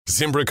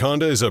Zimbrick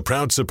Honda is a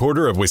proud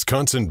supporter of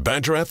Wisconsin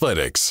Badger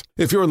Athletics.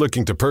 If you're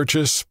looking to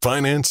purchase,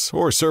 finance,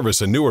 or service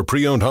a new or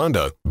pre-owned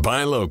Honda,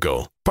 buy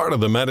local. Part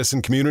of the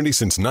Madison community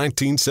since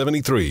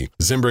 1973,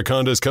 Zimbrick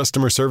Honda's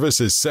customer service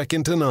is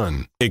second to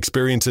none.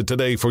 Experience it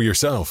today for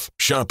yourself.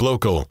 Shop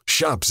local.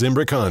 Shop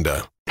Zimbrick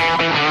Honda.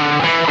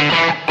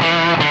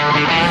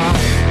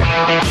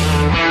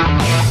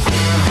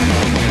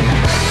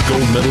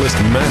 Gold medalist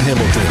Matt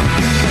Hamilton.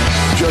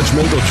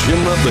 Judgmental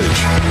Jim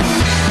Rutledge.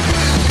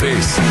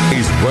 This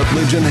is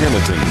Rutledge and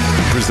Hamilton,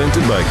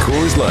 presented by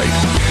Coors Light.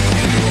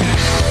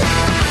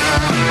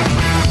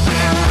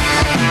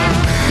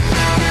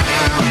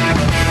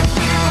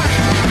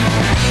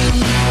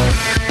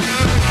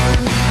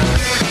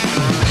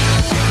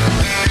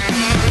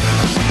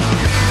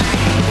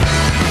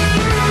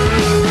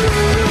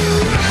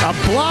 A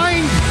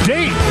blind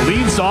date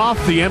leads off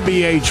the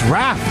NBA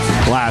draft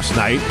last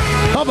night.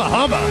 Hubba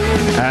hubba.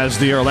 As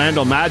the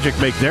Orlando Magic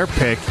make their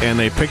pick, and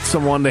they picked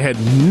someone they had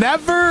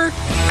never,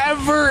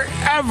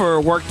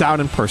 ever worked out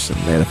in person.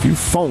 They had a few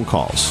phone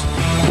calls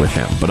with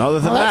him. But other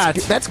than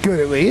that's good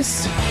at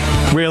least.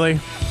 Really?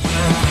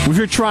 If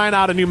you're trying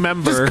out a new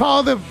member, just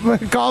call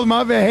them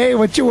up and, hey,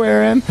 what you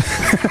wearing?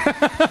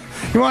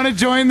 You want to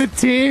join the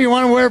team? You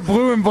want to wear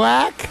blue and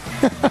black?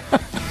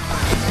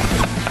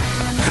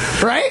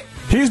 Right?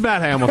 He's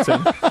Matt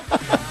Hamilton.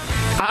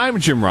 I'm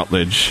Jim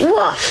Rutledge.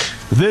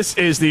 This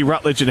is the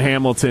Rutledge and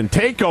Hamilton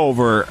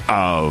takeover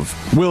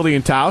of Wilde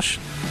and Tausch,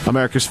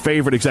 America's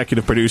favorite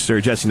executive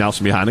producer, Jesse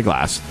Nelson behind the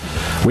glass.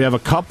 We have a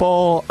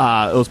couple. It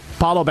was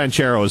Paolo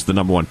Banchero is the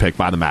number one pick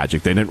by the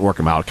Magic. They didn't work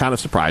him out. Kind of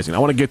surprising. I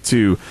want to get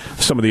to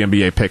some of the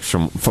NBA picks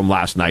from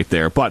last night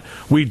there. But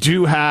we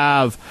do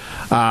have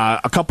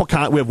a couple.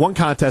 We have one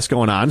contest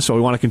going on, so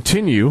we want to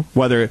continue.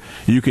 Whether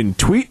you can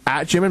tweet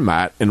at Jim and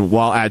Matt, and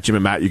while at Jim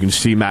and Matt, you can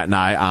see Matt and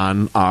I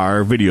on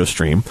our video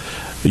stream.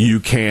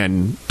 You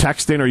can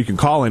text in or you can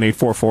call in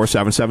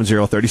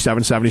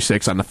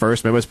 844-770-3776 on the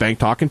First Midwest Bank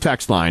Talk and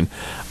Text line.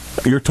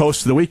 Your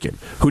toast of the weekend.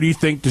 Who do you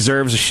think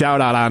deserves a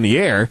shout-out on the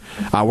air?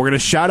 We're going to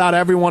shout out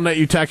everyone that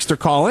you text or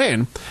call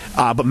in,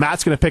 but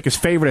Matt's going to pick his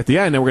favorite at the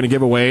end, and we're going to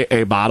give away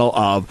a bottle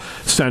of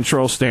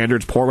Central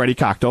Standard's Pour Ready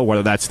cocktail,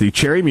 whether that's the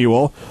Cherry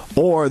Mule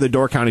or the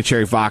Door County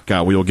Cherry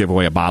Vodka. We will give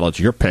away a bottle. It's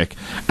your pick.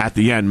 At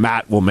the end,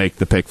 Matt will make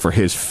the pick for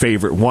his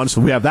favorite one.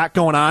 So we have that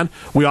going on.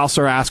 We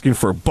also are asking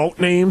for boat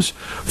names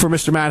for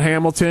Mr. Matt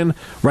Hamilton.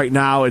 Right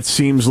now, it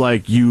seems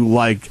like you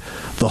like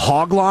the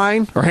Hog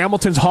Line, or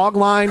Hamilton's Hog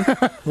Line.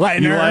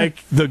 You like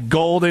the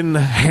Golden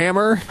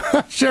Hammer.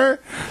 Sure.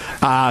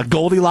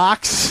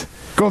 Goldilocks.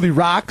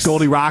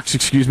 Goldilocks,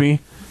 excuse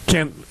me.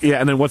 And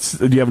then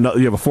do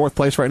you have a fourth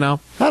place right now?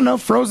 I don't know.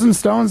 Frozen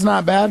Stone's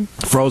not bad.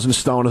 Frozen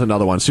Stone is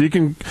another one. So you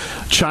can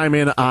chime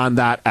in on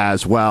that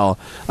as well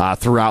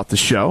throughout the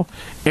show.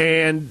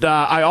 And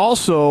I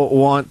also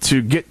want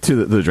to get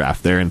to the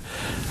draft there. And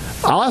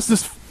I'll ask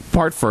this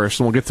part first,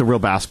 and we'll get to real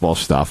basketball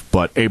stuff.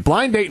 But a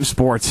blind date in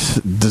sports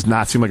does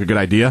not seem like a good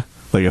idea.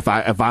 Like, if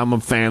I'm a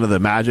fan of the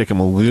Magic,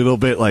 I'm a little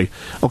bit like,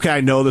 okay,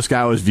 I know this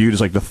guy was viewed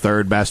as like the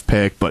third best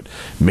pick, but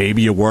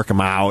maybe you work him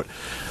out.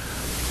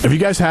 Have you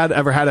guys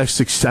ever had a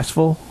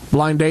successful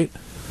blind date?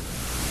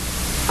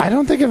 I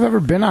don't think I've ever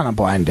been on a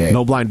blind date.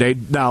 No blind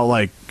date? Now,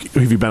 like,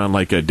 have you been on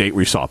like a date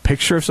where you saw a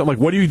picture of something? Like,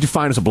 what do you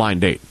define as a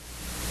blind date?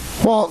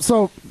 Well,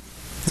 so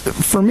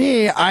for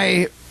me,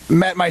 I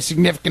met my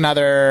significant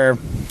other,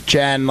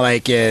 Jen,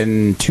 like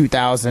in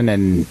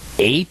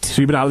 2008.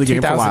 So you've been out of the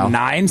game for a while.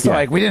 2009. So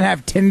like we didn't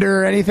have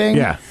Tinder or anything.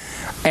 Yeah.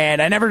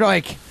 And I never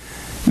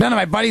none of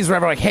my buddies were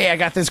ever like, hey, I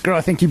got this girl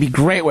I think you'd be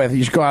great with.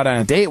 You should go out on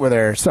a date with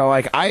her. So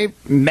like I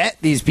met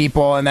these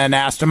people and then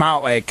asked them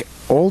out like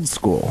old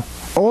school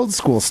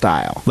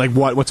style. Like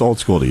what? What's old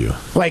school to you?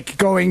 Like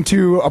going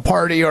to a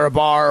party or a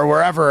bar or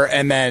wherever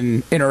and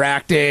then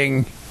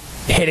interacting,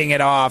 hitting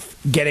it off,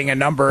 getting a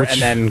number,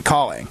 and then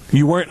calling.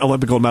 You weren't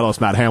Olympic gold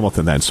medalist Matt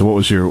Hamilton then, so what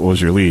was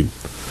your lead?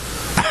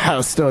 I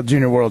was still a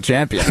junior world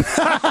champion.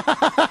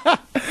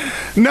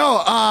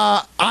 No,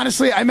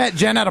 honestly, I met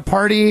Jen at a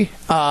party,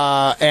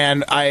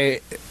 and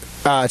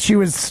she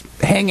was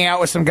hanging out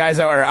with some guys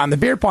that were on the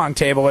beer pong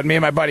table, and me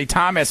and my buddy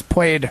Thomas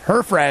played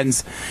her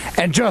friends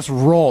and just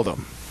rolled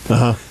them.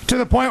 To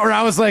the point where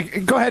I was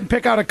like, go ahead and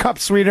pick out a cup,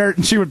 sweetheart.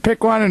 And she would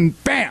pick one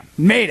and bam,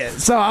 made it.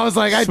 So I was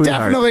like, I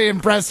definitely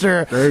impressed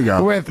her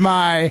with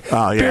my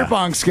beer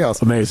pong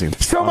skills. Amazing.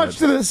 So much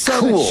to this,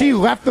 so that she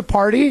left the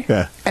party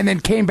and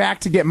then came back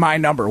to get my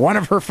number. One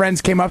of her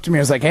friends came up to me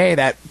and was like, hey,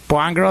 that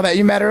blonde girl that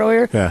you met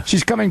earlier,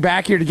 she's coming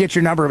back here to get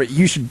your number, but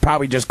you should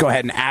probably just go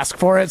ahead and ask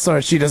for it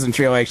so she doesn't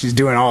feel like she's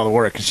doing all the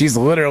work. She's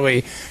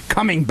literally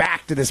coming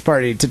back to this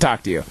party to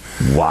talk to you.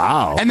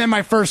 Wow. And then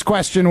my first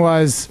question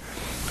was,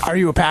 are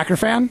you a Packer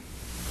fan?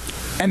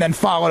 And then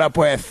followed up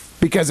with,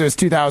 because it was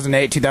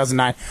 2008,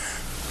 2009,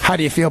 how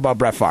do you feel about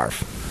Brett Favre?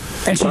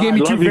 And she gave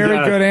me two very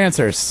good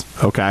answers.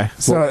 Okay.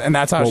 So, and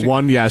that's how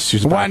one, yes,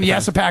 she's a Packer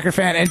fan. A Packer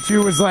fan. And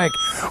two was like,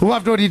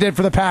 loved what he did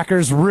for the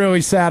Packers,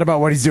 really sad about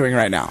what he's doing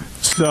right now.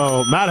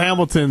 So Matt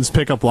Hamilton's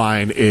pickup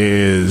line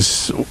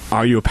is,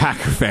 "Are you a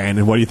Packer fan?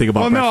 And what do you think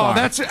about?" Well, no,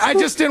 I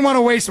just didn't want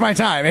to waste my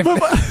time.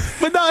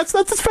 But no,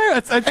 that's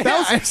fair.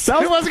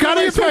 That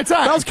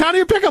was kind of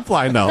your pickup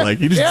line, though. Like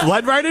you just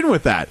led right in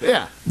with that.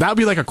 Yeah, that would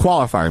be like a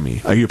qualifier.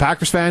 Me, are you a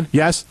Packers fan?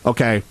 Yes.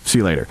 Okay. See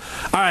you later.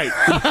 All right.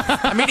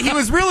 I mean, he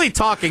was really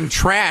talking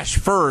trash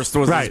first.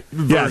 Was right?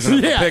 Yes.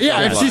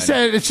 Yeah.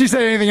 If she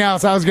said anything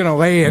else, I was going to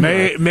lay in.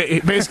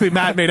 Basically,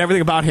 Matt made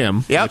everything about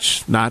him. Yep.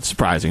 Which not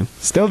surprising.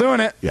 Still doing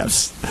it.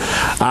 Yes.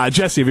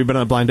 Jesse, have you been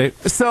on a blind date?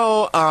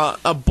 So,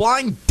 a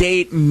blind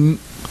date,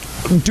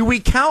 do we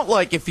count,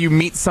 like, if you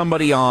meet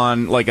somebody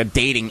on, like, a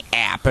dating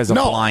app as a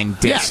blind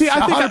date? Yeah, see,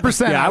 I think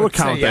 100%. I would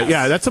count that. Yes.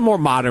 Yeah, that's a more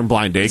modern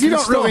blind date. You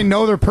don't really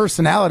know their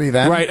personality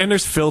then. Right, and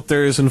there's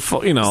filters and,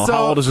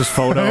 how old is this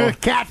photo?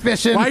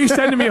 Catfishing. Why are you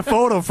sending me a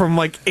photo from,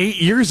 like, 8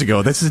 years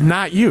ago? This is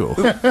not you.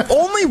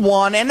 Only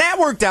one, and that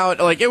worked out,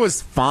 like, it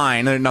was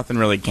fine. Nothing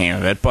really came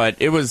of it, but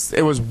it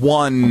was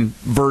one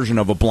version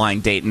of a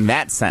blind date in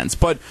that sense.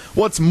 But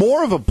what's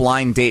more of a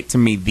blind date to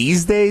me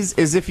these days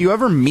is if you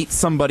ever meet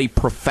somebody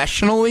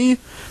professionally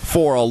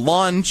for a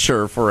lunch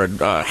or for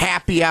a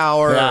happy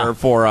hour or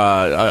for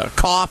a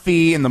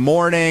coffee in the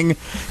morning,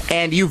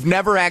 and you've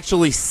never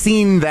actually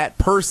seen that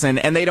person,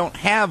 and they don't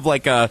have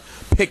like a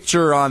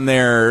picture on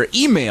their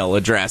email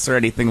address or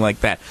anything like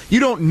that. You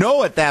don't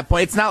know at that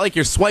point. It's not like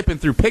you're swiping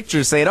through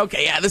pictures saying,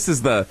 okay, yeah, this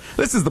is the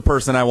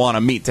person I want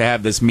to meet to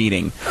have this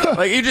meeting.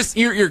 Like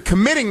you're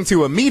committing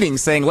to a meeting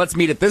saying, let's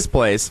meet at this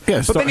place.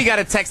 Yeah, but then you got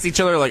to text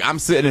each other like, I'm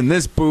sitting in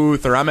this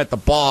booth or I'm at the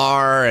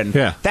bar, and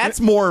that's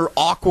more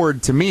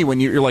awkward to me when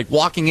you're like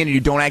walking in and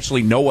you don't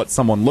actually know what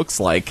someone looks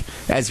like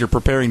as you're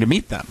preparing to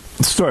meet them.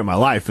 The story of my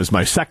life is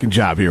my second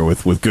job here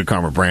with Good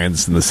Karma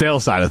Brands and the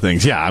sales side of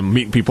things. Yeah, I'm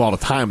meeting people all the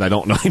time that I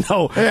don't really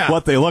know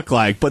what they look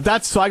like. But I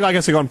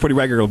guess I go on pretty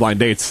regular blind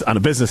dates on a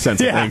business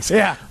sense of things.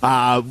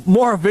 Yeah.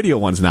 More video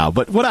ones now,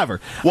 but whatever.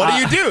 What do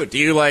you do? Do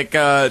you like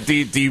do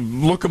you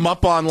look them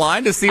up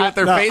online to see what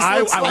their face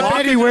looks like? I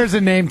bet he wears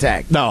a name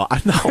tag. No,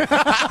 I know.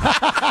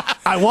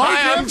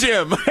 Hi, I'm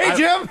Jim. Hey,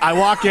 Jim. I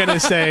walk in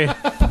and say,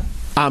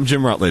 I'm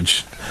Jim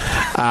Rutledge.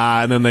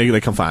 And then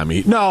they come find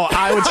me. No,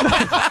 I would.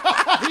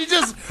 He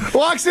just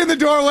walks in the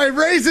doorway,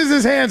 raises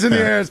his hands in the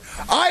air.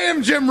 I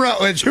am Jim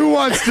Rutledge. Who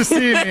wants to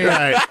see me?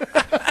 Right.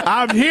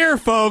 I'm here,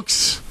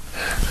 folks.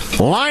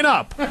 Line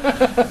up.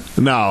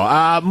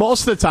 No,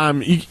 most of the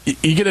time you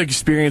get an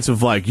experience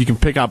of like you can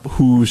pick up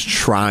who's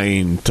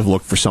trying to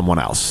look for someone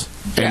else.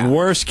 Yeah. In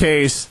worst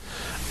case,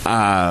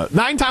 9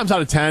 times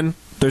out of 10.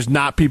 There's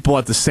not people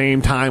at the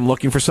same time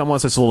looking for someone,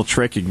 so it's a little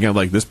trick. You can get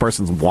like this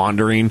person's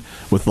wandering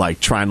with like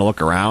trying to look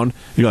around.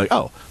 You're like,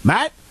 oh,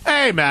 Matt?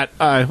 Hey, Matt.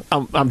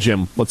 I'm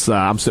Jim.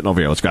 I'm sitting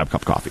over here. Let's grab a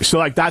cup of coffee. So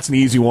like that's an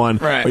easy one.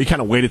 Right. Or you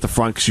kind of wait at the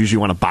front because usually you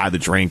want to buy the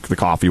drink, the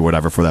coffee, or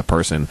whatever for that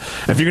person.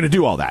 If you're going to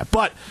do all that,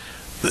 but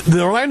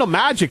the Orlando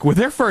Magic with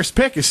their first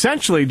pick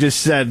essentially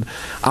just said,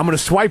 I'm going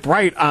to swipe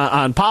right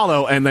on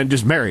Paolo and then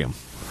just marry him.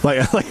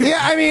 Yeah,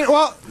 I mean,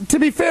 well, to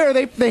be fair,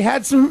 they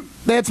had some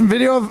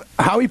video of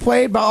how he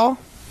played ball.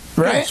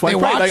 Right? They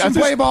watched him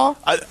play ball.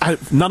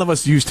 None of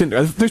us use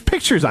Tinder. There's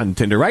pictures on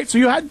Tinder, right? So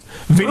you had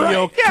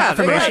video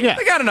confirmation.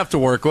 They got enough to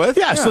work with.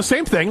 Yeah, so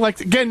same thing.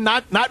 Like, again,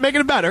 not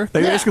making it better.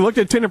 They basically looked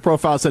at a Tinder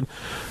profile and said,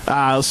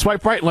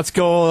 swipe right and let's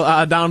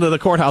go down to the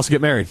courthouse and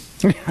get married.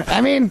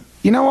 I mean,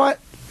 you know what?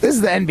 This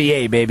is the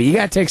NBA, baby. You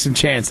got to take some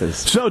chances.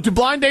 So, do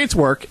blind dates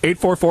work?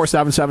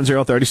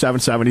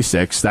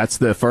 844-770-3776. That's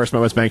the First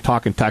Midwest Bank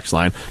talk and text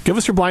line. Give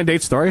us your blind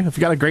date story. If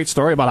you got a great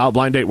story about how a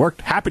blind date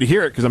worked, happy to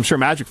hear it because I'm sure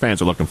Magic fans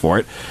are looking for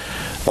it.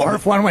 Or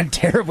if one went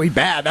terribly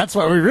bad, that's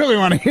what we really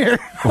want to hear.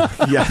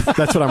 Yeah,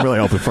 that's what I'm really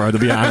hoping for, to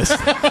be honest.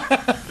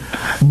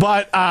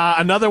 But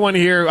another one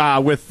here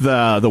with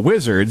the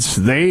Wizards,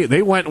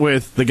 they went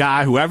with the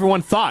guy who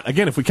everyone thought,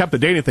 again, if we kept the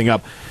dating thing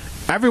up,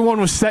 everyone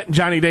was setting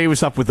Johnny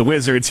Davis up with the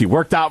Wizards. He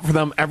worked out for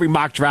them. Every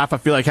mock draft, I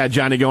feel like, had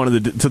Johnny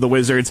going to the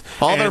Wizards.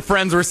 All their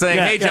friends were saying,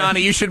 hey,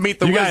 Johnny, you should meet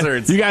the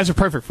Wizards. You guys are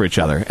perfect for each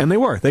other. And they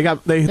were.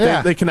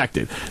 They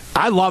connected.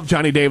 I love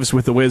Johnny Davis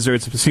with the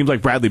Wizards. It seems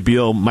like Bradley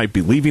Beal might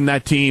be leaving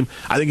that team.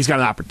 I think he's got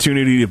an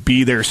opportunity to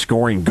be their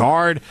scoring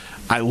guard.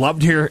 I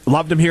loved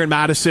him here in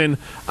Madison.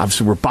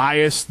 Obviously, we're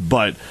biased,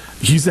 but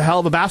he's a hell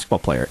of a basketball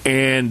player.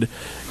 And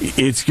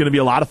it's going to be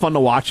a lot of fun to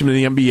watch him in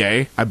the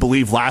NBA. I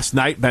believe last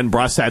night Ben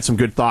Brust had some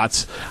good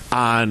thoughts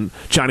on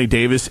Johnny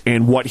Davis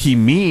and what he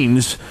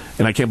means.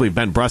 And I can't believe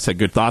Ben Brust had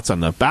good thoughts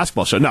on the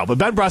basketball show. No, but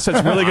Ben Brust had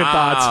some really good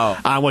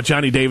thoughts on what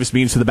Johnny Davis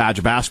means to the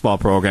Badger basketball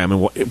program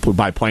and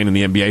by playing in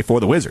the NBA for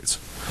the Wizards.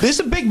 This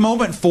is a big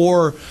moment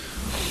for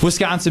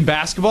Wisconsin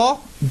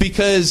basketball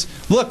because,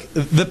 look,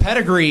 the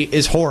pedigree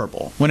is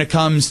horrible when it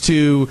comes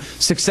to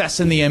success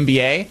in the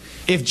NBA.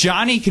 If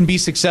Johnny can be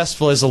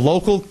successful as a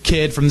local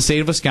kid from the state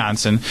of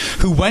Wisconsin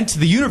who went to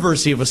the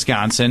University of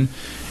Wisconsin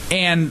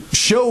and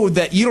showed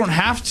that you don't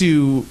have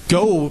to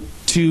go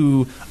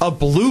to a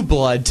blue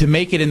blood to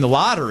make it in the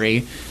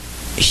lottery,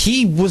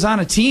 he was on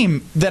a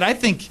team that I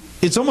think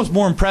it's almost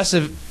more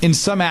impressive in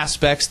some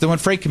aspects than what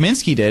Frank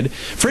Kaminsky did.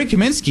 Frank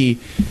Kaminsky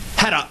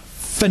had a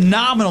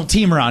phenomenal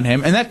team around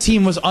him, and that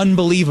team was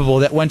unbelievable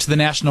that went to the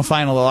national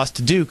final that lost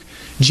to Duke.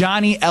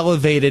 Johnny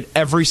elevated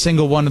every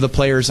single one of the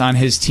players on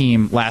his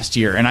team last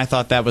year, and I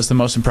thought that was the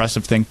most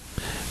impressive thing.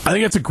 I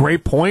think that's a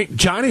great point.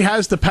 Johnny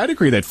has the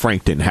pedigree that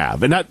Frank didn't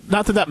have. And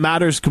not that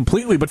matters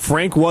completely, but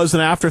Frank was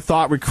an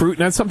afterthought recruit,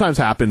 and that sometimes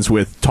happens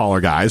with taller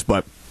guys,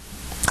 but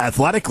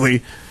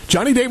athletically,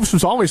 Johnny Davis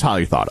was always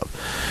highly thought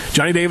of.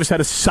 Johnny Davis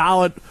had a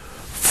solid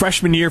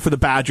freshman year for the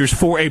Badgers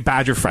for a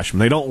Badger freshman.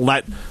 They don't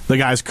let the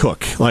guys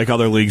cook like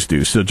other leagues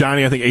do. So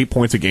Johnny, I think, 8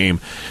 points a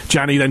game.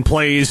 Johnny then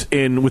plays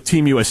with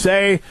Team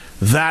USA.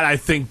 That, I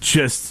think,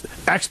 just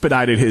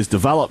expedited his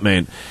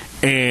development.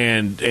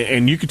 And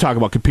you could talk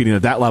about competing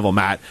at that level,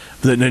 Matt.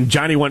 Then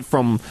Johnny went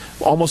from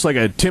almost like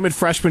a timid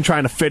freshman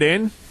trying to fit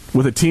in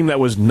with a team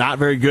that was not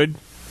very good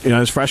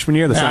his freshman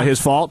year. That's not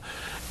his fault.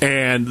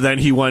 And then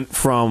he went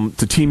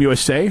to Team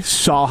USA,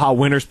 saw how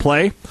winners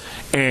play,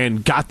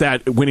 and got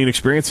that winning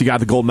experience. He got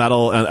the gold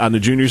medal on the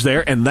juniors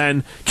there, and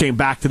then came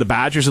back to the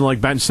Badgers. And like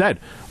Ben said,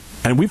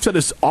 and we've said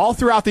this all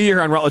throughout the year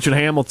on Rutledge and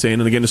Hamilton,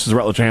 and again, this is a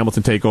Rutledge and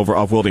Hamilton takeover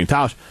of Wilde and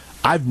Tausch,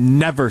 I've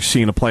never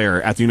seen a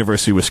player at the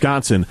University of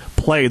Wisconsin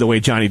play the way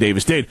Johnny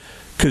Davis did.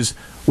 Because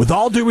with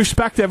all due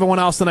respect to everyone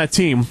else on that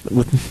team,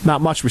 with not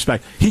much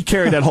respect, he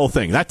carried that whole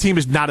thing. That team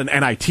is not an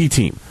NIT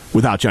team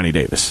without Johnny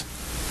Davis.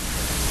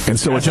 And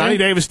so what Johnny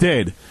Davis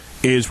did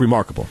is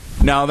remarkable.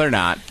 No, they're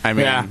not. I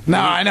mean, No,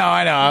 I know.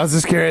 I was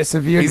just curious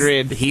if you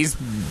agreed. He's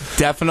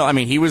definitely. I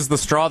mean, he was the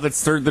straw that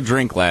stirred the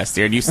drink last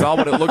year, and you saw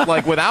what it looked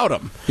like without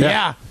him.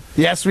 Yeah.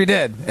 Yes, we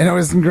did, and it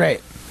was great.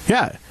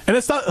 Yeah, and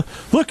it's not.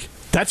 Look,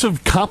 that's a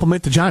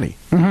compliment to Johnny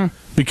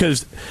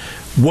because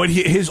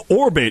his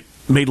orbit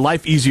made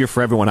life easier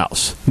for everyone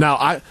else.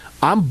 Now,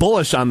 I'm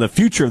bullish on the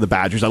future of the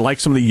Badgers. I like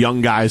some of the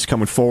young guys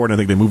coming forward. I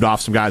think they moved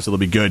off some guys that'll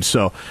be good,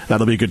 so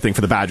that'll be a good thing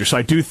for the Badgers. So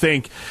I do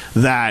think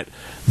that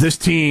this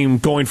team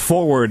going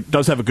forward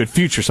does have a good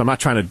future, so I'm not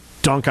trying to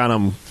dunk on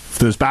them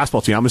for this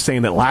basketball team. I'm just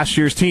saying that last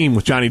year's team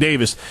with Johnny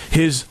Davis,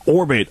 his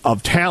orbit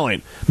of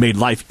talent made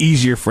life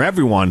easier for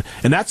everyone,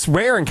 and that's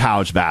rare in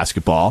college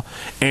basketball,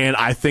 and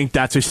I think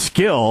that's a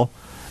skill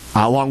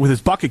along with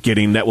his bucket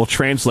getting that will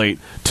translate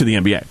to the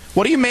NBA.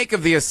 What do you make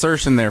of the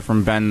assertion there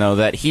from Ben, though,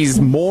 that he's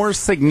more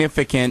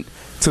significant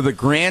to the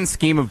grand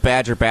scheme of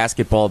Badger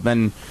basketball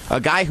than a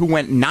guy who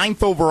went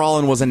 9th overall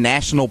and was a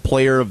National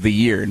Player of the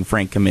Year in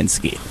Frank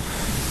Kaminsky?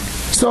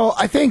 So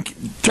I think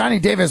Johnny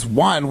Davis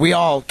won. We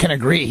all can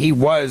agree he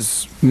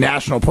was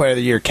National Player of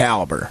the Year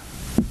caliber.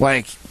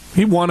 Like,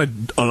 he won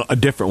a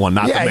different one,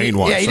 not the main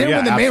one. Yeah, he didn't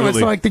win the main one.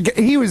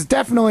 So he was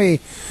definitely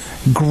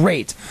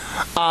great.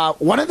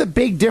 One of the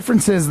big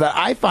differences that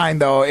I find,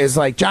 though, is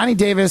like Johnny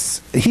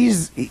Davis,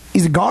 he's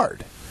a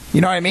guard. You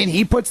know what I mean?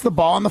 He puts the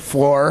ball on the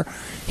floor.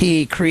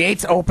 He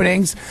creates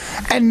openings.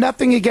 And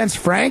nothing against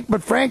Frank,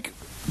 but Frank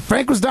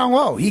was down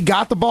low. He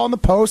got the ball in the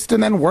post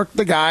and then worked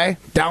the guy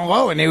down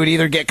low, and he would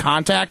either get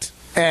contact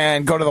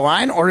and go to the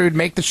line, or he would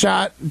make the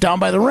shot down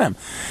by the rim.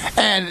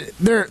 And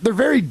they're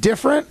very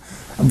different.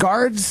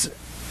 Guards,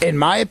 in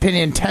my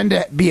opinion, tend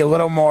to be a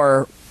little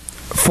more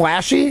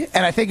flashy,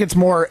 and I think it's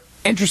more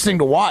interesting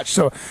to watch.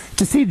 So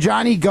to see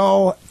Johnny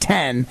go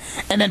 10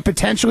 and then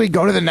potentially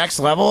go to the next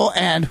level,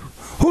 and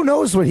who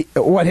knows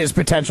what his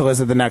potential is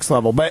at the next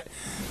level. But,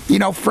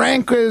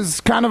 Frank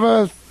is kind of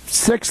a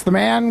sixth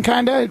man,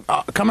 kind of,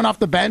 coming off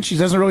the bench. He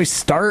doesn't really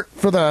start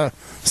for the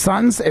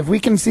Suns. If we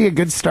can see a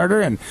good starter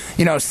and,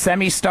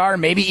 semi-star,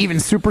 maybe even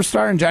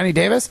superstar in Johnny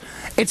Davis,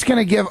 it's going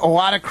to give a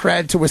lot of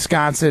cred to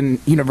Wisconsin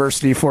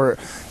University for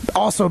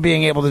also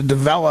being able to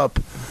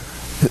develop,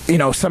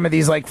 some of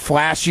these, like,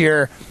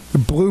 flashier,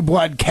 blue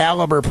blood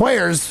caliber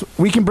players.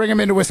 We can bring them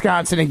into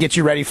Wisconsin and get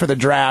you ready for the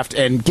draft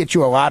and get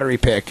you a lottery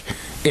pick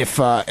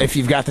if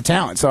you've got the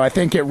talent. So I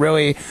think it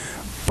really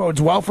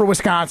bodes well for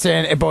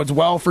Wisconsin. It bodes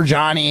well for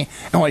Johnny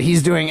and what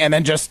he's doing. And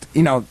then just,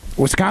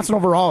 Wisconsin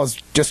overall is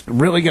just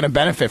really going to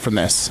benefit from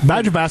this.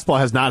 Badger basketball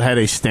has not had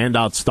a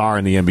standout star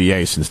in the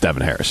NBA since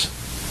Devin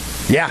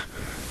Harris. Yeah.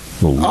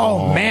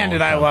 Oh, man,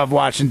 did I love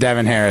watching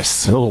Devin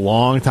Harris. It was a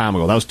long time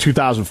ago. That was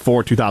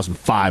 2004,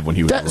 2005 when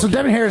he was So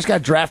Devin Harris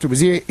got drafted.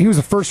 He was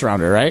a first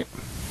rounder, right?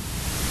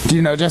 Do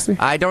you know, Jesse?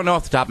 I don't know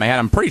off the top of my head.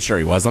 I'm pretty sure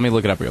he was. Let me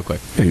look it up real quick.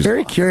 I'm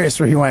very curious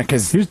where he went,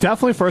 because he was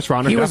definitely first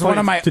rounder. He was one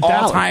of my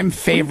all-time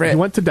favorite. He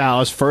went to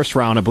Dallas, first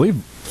round, I believe,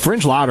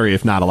 fringe lottery,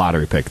 if not a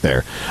lottery pick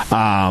there,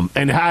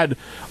 and had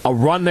a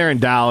run there in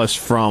Dallas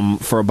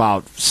for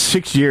about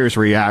 6 years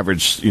where he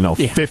averaged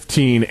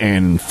 15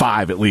 and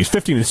 5 at least,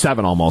 15 and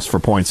 7 almost for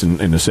points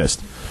and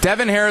assists.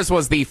 Devin Harris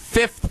was the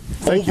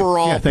 5th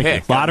overall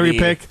pick, lottery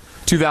pick,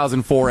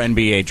 2004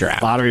 NBA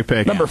draft, lottery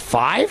pick, number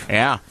 5.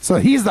 Yeah, so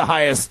he's the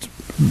highest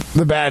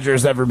the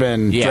Badgers ever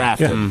been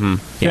drafted. Yeah.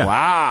 Mm-hmm. Yeah.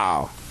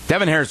 Wow.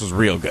 Devin Harris was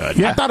real good.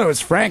 Yeah. I thought it was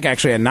Frank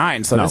actually at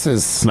 9. So this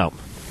is no.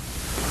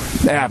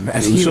 Yeah,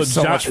 man, he was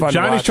so much fun.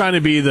 Johnny's trying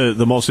to be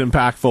the most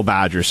impactful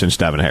Badger since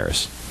Devin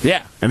Harris.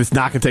 Yeah. And it's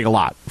not going to take a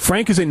lot.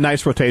 Frank is a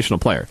nice rotational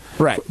player.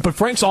 Right. But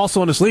Frank's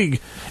also in this league,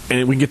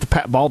 and we can get to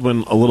Pat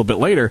Baldwin a little bit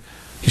later.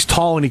 He's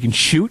tall and he can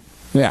shoot.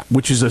 Yeah.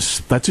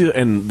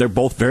 And they're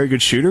both very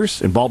good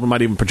shooters, and Baldwin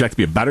might even project to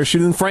be a better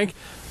shooter than Frank.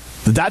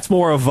 That's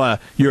more of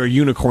your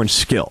unicorn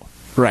skill.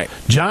 Right.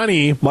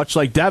 Johnny, much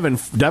like Devin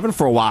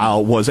for a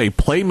while, was a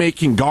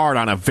playmaking guard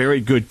on a very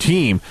good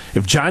team.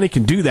 If Johnny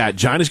can do that,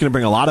 Johnny's going to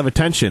bring a lot of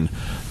attention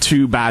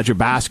to Badger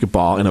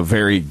basketball in a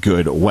very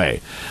good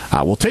way.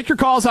 We'll take your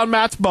calls on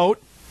Matt's boat.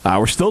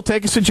 We're still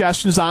taking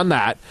suggestions on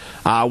that.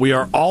 We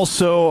are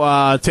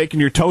also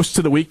taking your toasts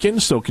to the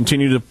weekend, so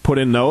continue to put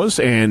in those,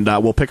 and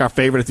we'll pick our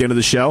favorite at the end of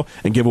the show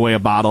and give away a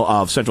bottle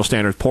of Central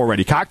Standard's Pour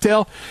Ready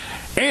cocktail.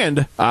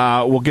 And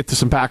we'll get to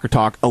some Packer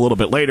talk a little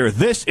bit later.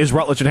 This is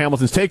Rutledge and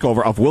Hamilton's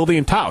takeover of Wilde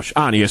and Tausch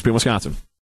on ESPN Wisconsin.